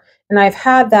for. And I've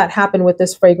had that happen with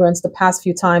this fragrance the past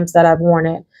few times that I've worn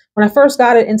it. When I first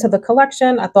got it into the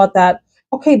collection, I thought that,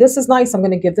 okay, this is nice. I'm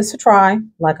going to give this a try,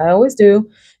 like I always do.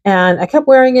 And I kept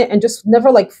wearing it and just never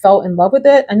like fell in love with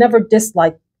it. I never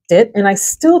disliked it. And I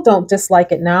still don't dislike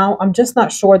it now. I'm just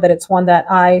not sure that it's one that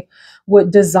I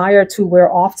would desire to wear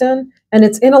often. And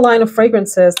it's in a line of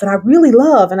fragrances that I really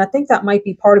love. And I think that might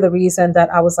be part of the reason that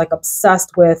I was like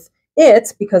obsessed with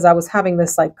it, because I was having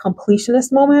this like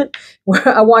completionist moment where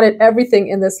I wanted everything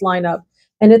in this lineup.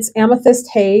 And it's Amethyst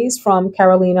Haze from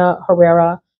Carolina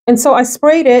Herrera. And so I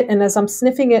sprayed it, and as I'm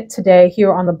sniffing it today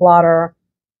here on the blotter,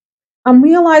 I'm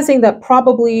realizing that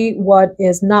probably what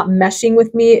is not meshing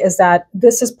with me is that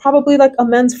this is probably like a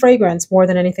men's fragrance more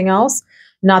than anything else.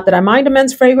 Not that I mind a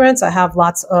men's fragrance. I have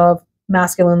lots of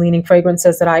masculine leaning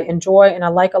fragrances that I enjoy and I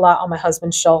like a lot on my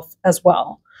husband's shelf as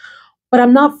well. But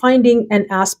I'm not finding an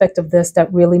aspect of this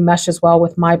that really meshes well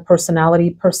with my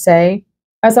personality per se.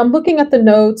 As I'm looking at the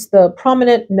notes, the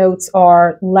prominent notes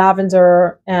are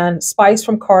lavender and spice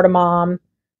from cardamom,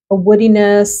 a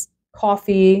woodiness,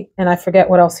 coffee, and I forget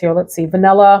what else here. Let's see,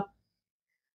 vanilla.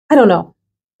 I don't know.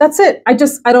 That's it. I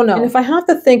don't know. And if I have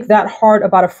to think that hard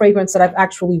about a fragrance that I've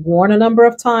actually worn a number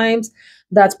of times,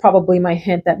 that's probably my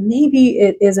hint that maybe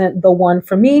it isn't the one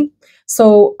for me.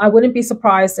 So I wouldn't be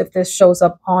surprised if this shows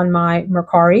up on my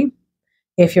Mercari.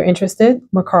 If you're interested,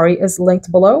 Mercari is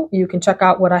linked below. You can check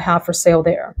out what I have for sale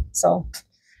there. So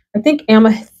I think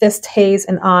Amethyst Haze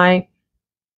and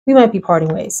we might be parting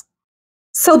ways.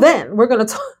 So then we're going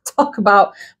to talk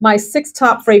about my 6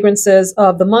 top fragrances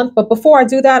of the month. But before I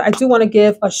do that, I do want to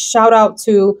give a shout out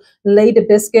to Lait de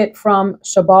Biscuit from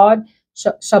Chabaud,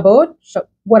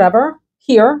 whatever,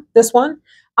 here, this one.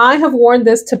 I have worn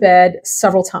this to bed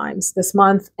several times this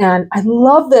month, and I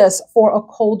love this for a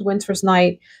cold winter's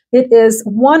night. It is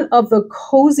one of the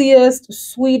coziest,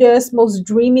 sweetest, most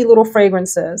dreamy little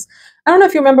fragrances. I don't know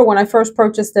if you remember when I first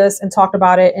purchased this and talked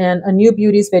about it in a New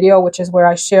Beauties video, which is where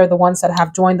I share the ones that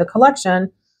have joined the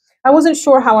collection. I wasn't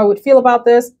sure how I would feel about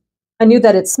this. I knew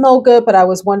that it smelled good, but I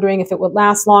was wondering if it would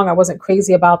last long. I wasn't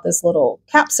crazy about this little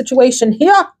cap situation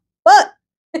here, but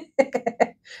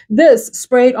this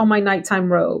sprayed on my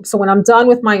nighttime robe. So when I'm done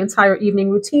with my entire evening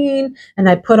routine and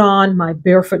I put on my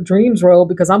Barefoot Dreams robe,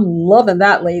 because I'm loving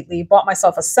that lately, bought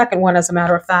myself a second one as a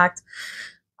matter of fact,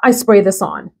 I spray this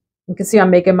on. You can see I'm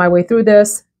making my way through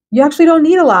this. You actually don't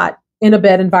need a lot in a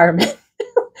bed environment.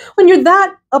 When you're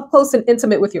that up close and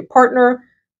intimate with your partner,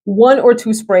 1 or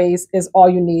 2 sprays is all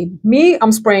you need. Me,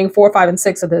 I'm spraying 4, 5, and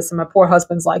 6 of this, and my poor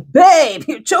husband's like, babe,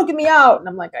 you're choking me out. And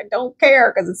I'm like, I don't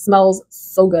care, because it smells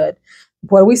so good.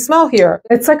 What do we smell here?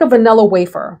 It's like a vanilla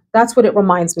wafer. That's what it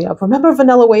reminds me of. Remember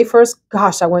vanilla wafers?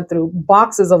 Gosh, I went through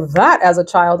boxes of that as a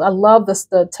child. I love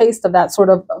the taste of that sort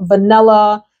of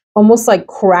vanilla, almost like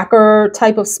cracker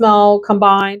type of smell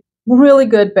combined. Really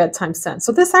good bedtime scent.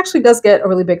 So this actually does get a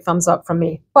really big thumbs up from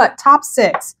me. But top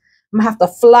 6, I'm gonna have to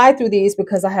fly through these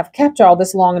because I have kept y'all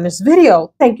this long in this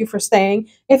video. Thank you for staying.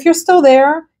 If you're still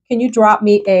there, can you drop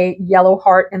me a yellow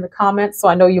heart in the comments so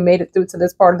I know you made it through to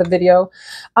this part of the video?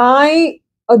 I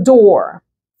adore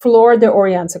Flor de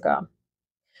Orientica.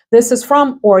 This is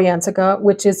from Orientica,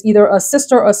 which is either a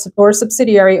sister or a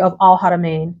subsidiary of Al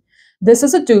Haramain. This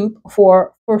is a dupe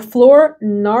for Flor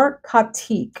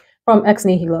Narcotique from Ex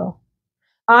Nihilo.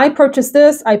 I purchased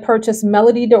this. I purchased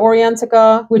Melody de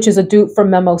Orientica, which is a dupe for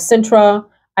Memo Sintra.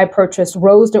 I purchased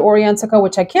Rose de Orientica,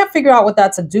 which I can't figure out what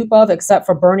that's a dupe of, except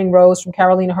for Burning Rose from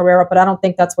Carolina Herrera, but I don't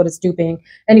think that's what it's duping.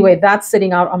 Anyway, that's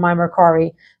sitting out on my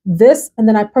Mercari. This, and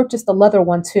then I purchased the leather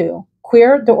one too.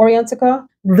 Queer de Orientica.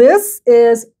 This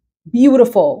is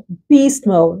beautiful. Beast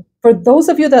mode. For those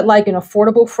of you that like an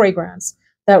affordable fragrance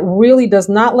that really does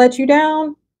not let you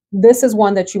down, this is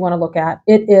one that you want to look at.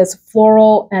 It is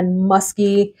floral and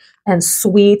musky and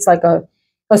sweet, like a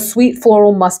sweet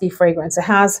floral musky fragrance. It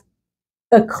has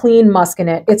a clean musk in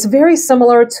it. It's very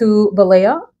similar to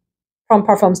Valea from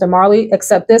Parfums de Marly,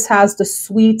 except this has the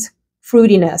sweet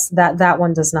fruitiness that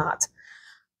one does not.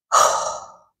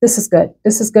 This is good.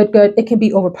 This is good. It can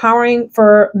be overpowering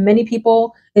for many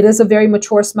people. It is a very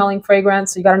mature smelling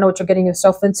fragrance, so you got to know what you're getting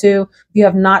yourself into. If you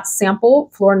have not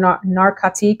sampled Flor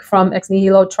Narcotique from Ex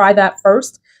Nihilo, try that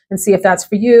first and see if that's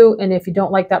for you. And if you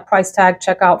don't like that price tag,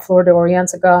 check out Flor de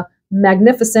Orientica.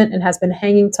 Magnificent and has been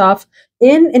hanging tough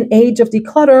in an age of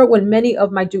declutter when many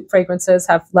of my dupe fragrances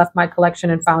have left my collection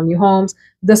and found new homes.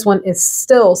 This one is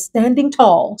still standing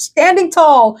tall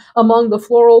among the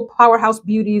floral powerhouse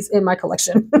beauties in my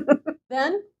collection.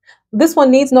 Then this one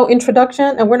needs no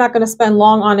introduction, and we're not going to spend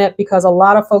long on it because a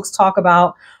lot of folks talk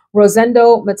about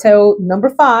Rosendo Mateu number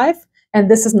 5,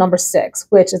 and this is number 6,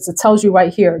 which it tells you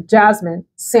right here, jasmine,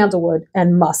 sandalwood,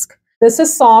 and musk. This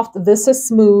is soft, this is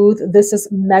smooth, this is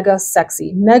mega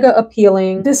sexy, mega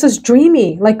appealing. This is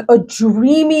dreamy, like a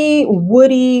dreamy,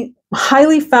 woody,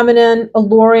 highly feminine,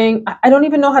 alluring. I don't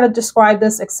even know how to describe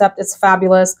this except it's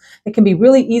fabulous. It can be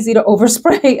really easy to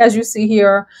overspray as you see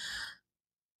here.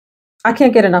 I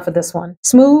can't get enough of this one.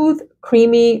 Smooth,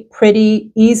 creamy,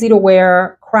 pretty, easy to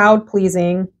wear, crowd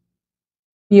pleasing,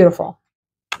 beautiful.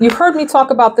 You've heard me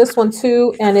talk about this one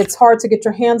too, and it's hard to get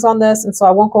your hands on this, and so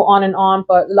I won't go on and on,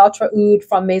 but L'Autre Oud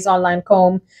from Maison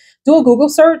Lancôme. Do a Google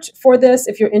search for this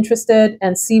if you're interested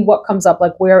and see what comes up,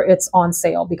 like where it's on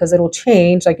sale, because it'll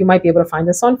change. Like you might be able to find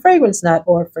this on FragranceNet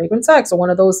or Fragrance X or one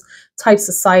of those types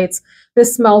of sites.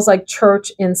 This smells like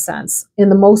church incense in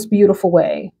the most beautiful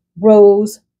way.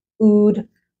 Rose, oud,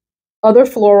 other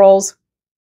florals,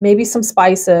 maybe some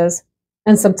spices,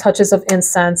 and some touches of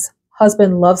incense.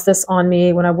 Husband loves this on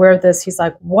me. When I wear this, he's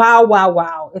like, wow, wow,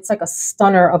 wow. It's like a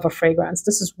stunner of a fragrance.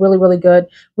 This is really, really good.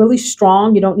 Really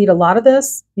strong. You don't need a lot of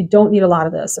this. You don't need a lot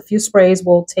of this. A few sprays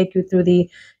will take you through the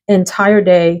entire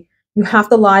day. You have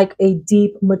to like a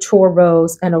deep, mature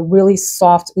rose and a really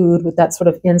soft oud with that sort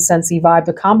of incensey vibe.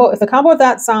 The combo, if the combo of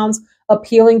that sounds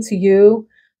appealing to you,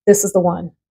 this is the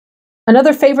one.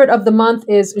 Another favorite of the month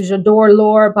is J'adore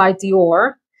l'Or by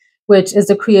Dior, which is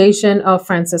the creation of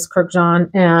Francis Kurkdjian.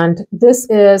 And this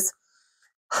is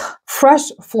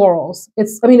fresh florals.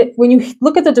 I mean, when you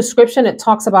look at the description, it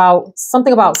talks about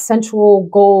something about sensual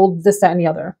gold, this, that, and the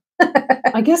other.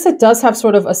 I guess it does have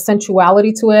sort of a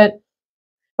sensuality to it,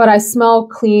 but I smell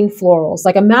clean florals.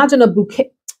 Like imagine a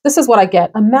bouquet. This is what I get.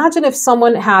 Imagine if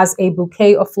someone has a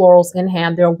bouquet of florals in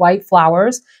hand, they're white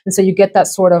flowers. And so you get that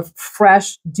sort of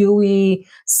fresh, dewy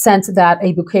scent that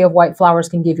a bouquet of white flowers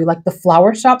can give you, like the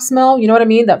flower shop smell. You know what I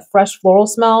mean? That fresh floral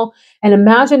smell. And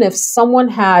imagine if someone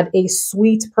had a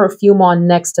sweet perfume on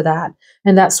next to that,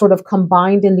 and that sort of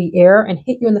combined in the air and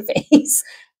hit you in the face.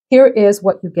 Here is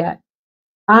what you get.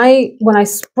 When I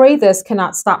spray this,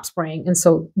 cannot stop spraying. And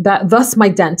so thus my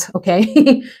dent,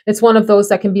 okay? It's one of those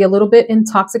that can be a little bit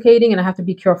intoxicating, and I have to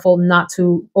be careful not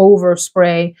to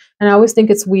overspray. And I always think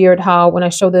it's weird how when I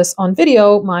show this on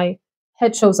video, my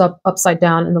head shows up upside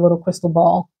down in the little crystal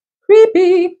ball.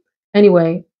 Creepy.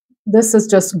 Anyway, this is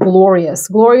just glorious.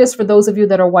 Glorious for those of you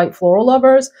that are white floral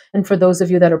lovers, and for those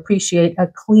of you that appreciate a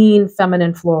clean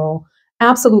feminine floral.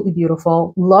 Absolutely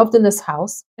beautiful. Loved in this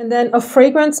house. And then a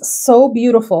fragrance so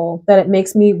beautiful that it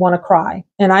makes me want to cry.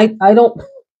 And I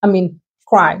mean,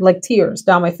 cry, like tears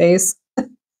down my face.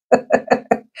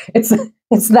 It's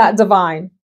that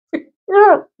divine.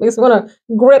 Makes me want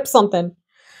to grip something.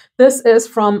 This is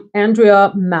from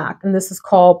Andrea Maack, and this is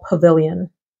called Pavilion.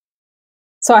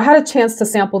 So I had a chance to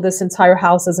sample this entire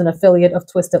house as an affiliate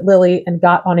of Twisted Lily, and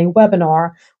got on a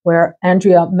webinar where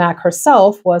Andrea Maack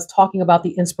herself was talking about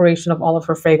the inspiration of all of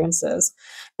her fragrances.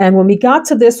 And when we got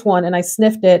to this one and I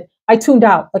sniffed it, I tuned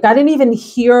out. Like I didn't even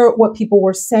hear what people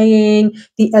were saying.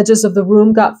 The edges of the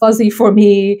room got fuzzy for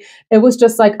me. It was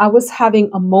just like I was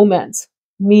having a moment,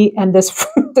 me and this,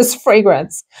 this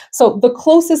fragrance. So the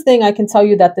closest thing I can tell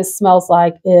you that this smells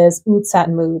like is Oud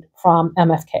Satin Mood from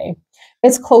MFK.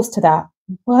 It's close to that,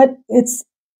 but it's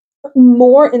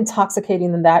more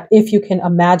intoxicating than that, if you can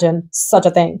imagine such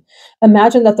a thing.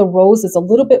 Imagine that the rose is a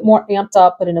little bit more amped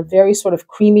up, but in a very sort of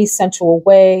creamy, sensual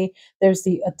way. There's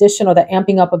the addition or the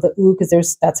amping up of the oud,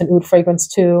 because that's an oud fragrance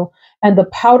too. And the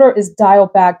powder is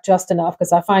dialed back just enough,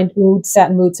 because I find Oud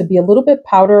Satin Mood to be a little bit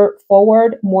powder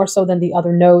forward, more so than the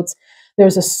other notes.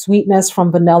 There's a sweetness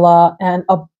from vanilla and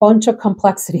a bunch of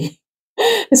complexity.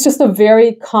 It's just a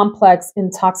very complex,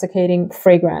 intoxicating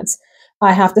fragrance.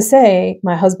 I have to say,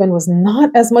 my husband was not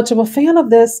as much of a fan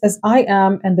of this as I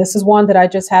am. And this is one that I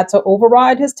just had to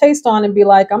override his taste on and be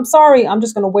like, I'm sorry, I'm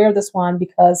just going to wear this one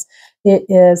because it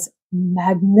is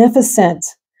magnificent.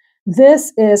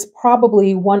 This is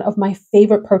probably one of my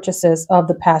favorite purchases of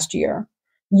the past year.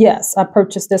 Yes, I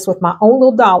purchased this with my own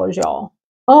little dollars, y'all.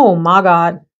 Oh my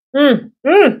God.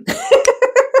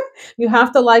 You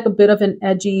have to like a bit of an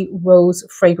edgy rose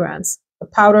fragrance. The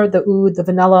powder, the oud, the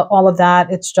vanilla, all of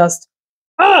that. It's just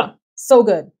so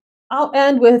good. I'll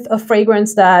end with a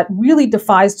fragrance that really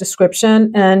defies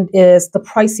description and is the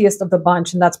priciest of the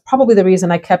bunch. And that's probably the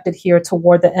reason I kept it here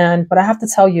toward the end. But I have to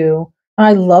tell you,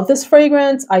 I love this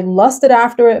fragrance. I lusted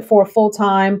after it for a full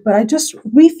time, but I just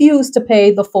refused to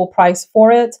pay the full price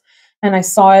for it. And I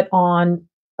saw it on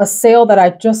a sale that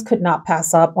I just could not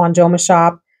pass up on Joma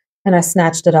Shop, and I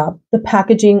snatched it up. The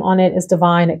packaging on it is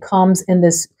divine. It comes in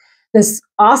this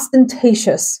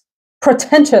ostentatious,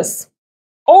 pretentious,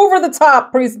 over the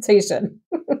top presentation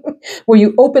where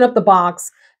you open up the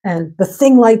box and the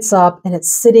thing lights up and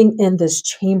it's sitting in this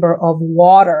chamber of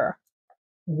water.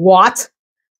 What?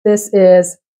 This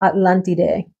is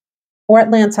Atlantide, or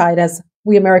Atlantide as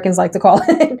we Americans like to call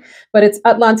it, but it's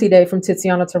Atlantide from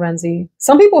Tiziana Terenzi.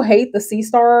 Some people hate the sea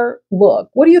star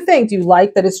look. What do you think? Do you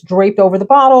like that it's draped over the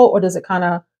bottle, or does it kind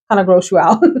of gross you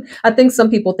out? I think some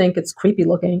people think it's creepy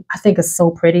looking. I think it's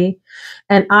so pretty.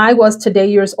 And I was today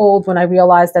years old when I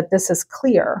realized that this is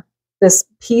clear, this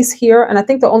piece here. And I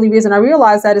think the only reason I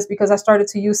realized that is because I started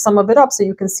to use some of it up so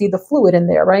you can see the fluid in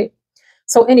there, right?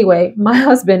 So anyway, my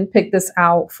husband picked this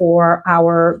out for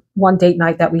our one date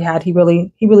night that we had. He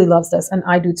really loves this, and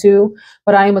I do too.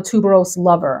 But I am a tuberose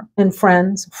lover, and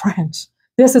friends,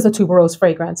 this is a tuberose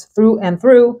fragrance through and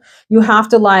through. You have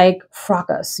to like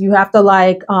Fracas. You have to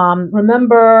like,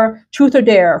 remember Truth or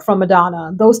Dare from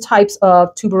Madonna, those types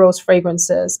of tuberose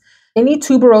fragrances. Any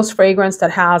tuberose fragrance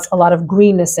that has a lot of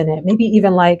greenness in it, maybe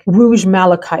even like Rouge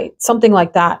Malachite, something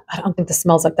like that. I don't think this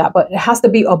smells like that, but it has to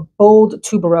be a bold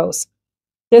tuberose.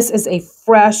 This is a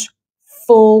fresh,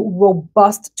 full,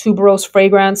 robust tuberose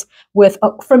fragrance with,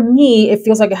 for me, it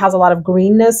feels like it has a lot of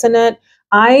greenness in it.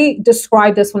 I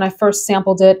described this when I first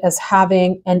sampled it as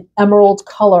having an emerald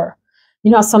color.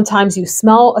 You know, sometimes you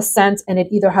smell a scent and it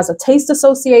either has a taste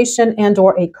association and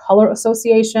or a color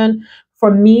association.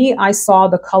 For me, I saw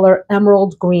the color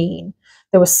emerald green.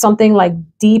 There was something like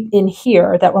deep in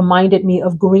here that reminded me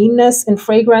of greenness in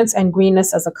fragrance and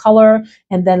greenness as a color.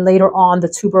 And then later on, the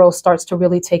tuberose starts to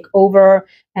really take over.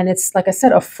 And it's, like I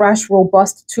said, a fresh,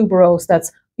 robust tuberose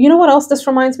that's, You know what else this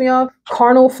reminds me of?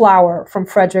 Carnal Flower from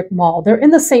Frederick Mall. They're in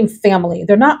the same family.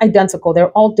 They're not identical. They're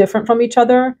all different from each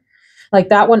other. Like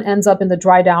that one ends up in the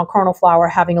dry down Carnal Flower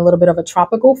having a little bit of a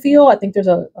tropical feel. I think there's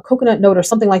a coconut note or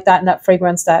something like that in that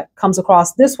fragrance that comes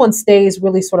across. This one stays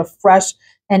really sort of fresh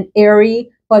and airy,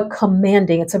 but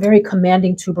commanding. It's a very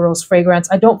commanding tuberose fragrance.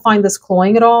 I don't find this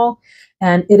cloying at all.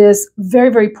 And it is very,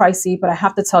 very pricey, but I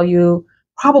have to tell you,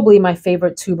 probably my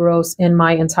favorite tuberose in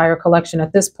my entire collection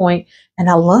at this point. And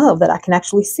I love that I can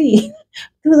actually see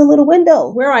through the little window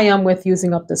where I am with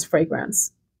using up this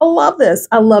fragrance. I love this.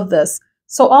 I love this.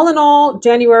 So all in all,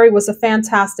 January was a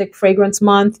fantastic fragrance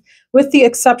month, with the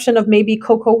exception of maybe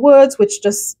Cocoa Woods, which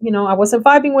just, you know, I wasn't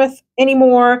vibing with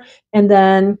anymore. And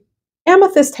then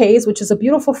Amethyst Haze, which is a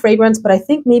beautiful fragrance, but I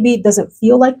think maybe it doesn't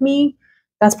feel like me.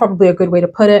 That's probably a good way to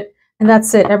put it. And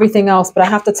that's it, everything else. But I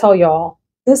have to tell y'all,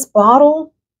 this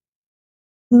bottle,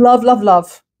 love, love,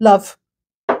 love, love.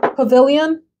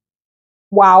 Pavilion,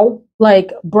 wow.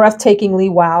 Like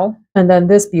breathtakingly wow. And then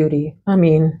this beauty, I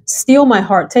mean, steal my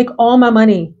heart. Take all my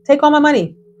money. Take all my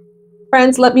money.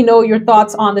 Friends, let me know your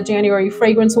thoughts on the January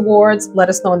Fragrance Awards. Let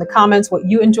us know in the comments what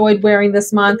you enjoyed wearing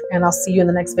this month, and I'll see you in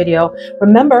the next video.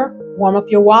 Remember, warm up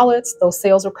your wallets. Those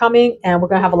sales are coming, and we're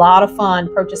going to have a lot of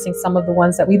fun purchasing some of the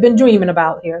ones that we've been dreaming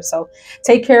about here. So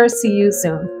take care. See you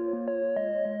soon.